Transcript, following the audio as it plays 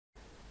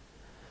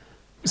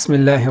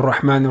Bismillahir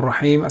Rahmanir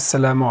Rahim.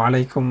 Assalamu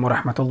alaikum wa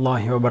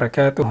rahmatullahi wa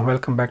barakatuh.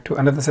 Welcome back to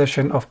another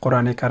session of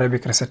Quranic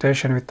Arabic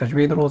Recitation with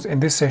Tajweed Rules. In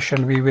this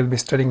session, we will be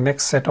studying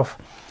next set of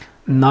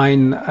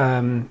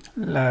 9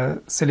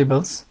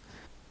 syllables.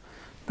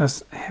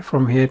 That's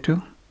from here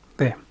to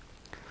there.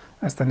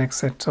 That's the next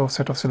set of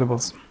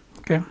syllables.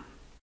 Okay.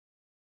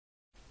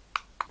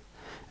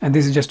 And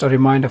this is just a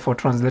reminder for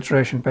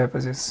transliteration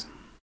purposes.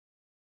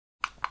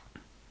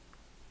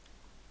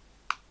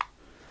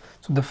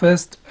 So the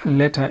first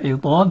letter is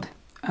Dad,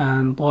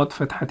 and Dad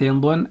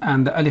fathatain Don,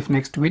 and the alif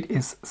next to it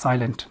is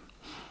silent.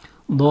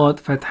 Dad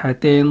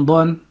fathatain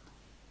Don,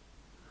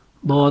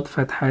 Dad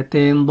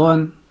fathatain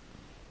Don,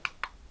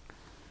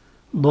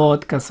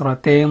 Dad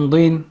kasratain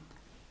Din,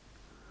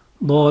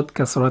 Dad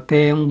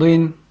kasratain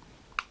Din,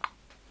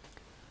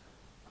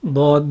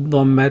 Dad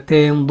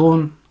dhammatain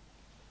Dun,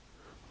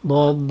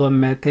 Dad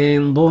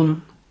dhammatain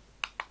Dun,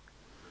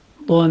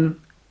 Dun,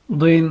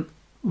 Din,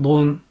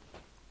 Dun,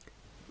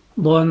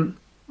 Don,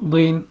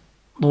 Din,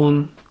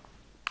 Dun.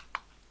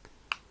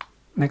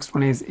 Next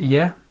one is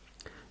Ya,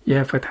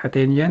 Ya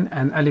fathatain Yan,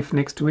 and alif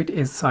next to it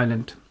is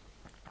silent.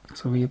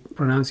 So we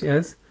pronounce it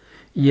as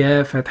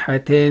Ya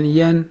fathatain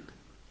Yan,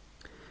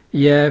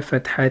 Ya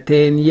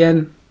fathatain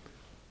Yan,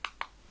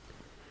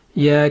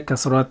 Ya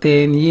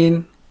kasratain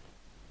Yin,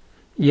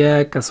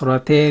 Ya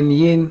kasratain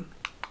Yin,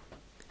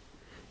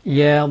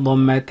 Ya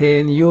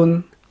dhammatain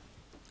Yun,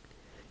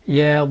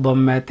 Ya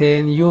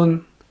dhammatain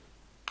Yun,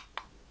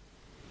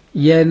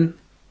 Yen,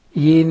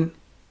 Yin,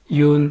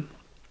 Yun,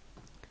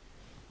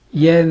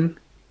 Yen,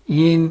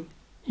 Yin,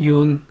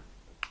 Yun.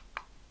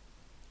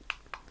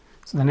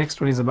 So the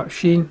next one is about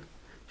Sheen.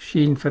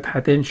 Sheen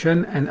fathatain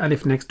Shan, and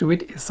alif next to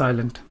it is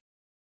silent.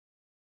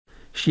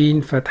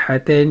 Sheen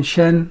fathatain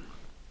Shan,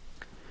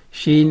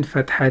 Sheen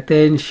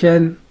fathatain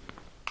Shan,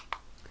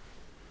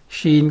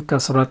 Sheen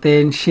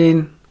kasratain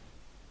Shin,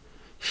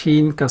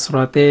 Sheen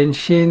kasratain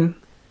Shin,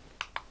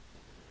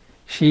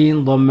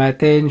 Sheen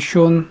dhammatain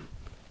Shun,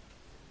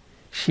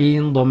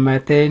 Sheen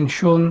dhammatain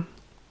Shun,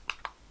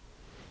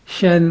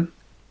 Shan,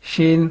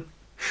 Shin,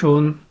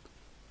 Shun,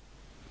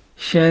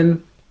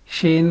 Shan,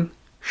 Shin,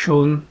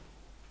 Shun.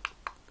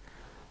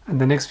 And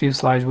the next few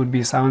slides would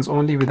be sounds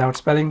only without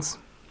spellings.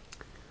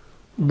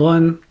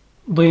 Dun,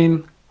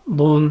 Din,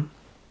 Dun,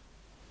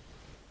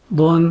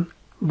 Dun,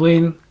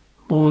 Din,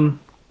 Dun,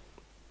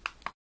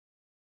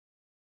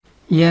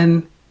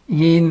 Yen,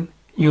 Yin,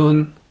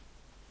 Yun,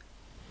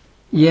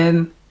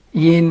 Yen,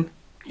 Yin,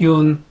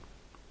 Yun,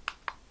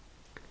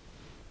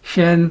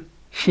 Shan,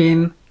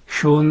 Shin,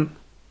 Shun,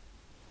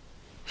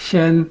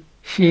 Shan,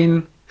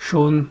 Shin,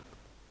 Shun.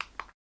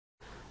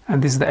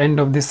 And this is the end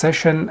of this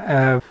session.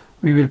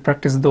 We will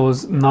practice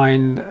those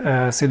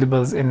 9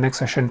 syllables in next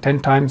session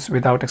 10 times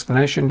without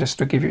explanation, just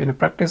to give you in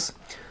practice.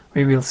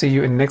 We will see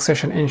you in next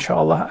session,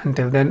 inshallah.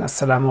 Until then,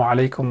 assalamu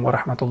alaikum wa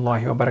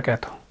rahmatullahi wa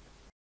barakatuh.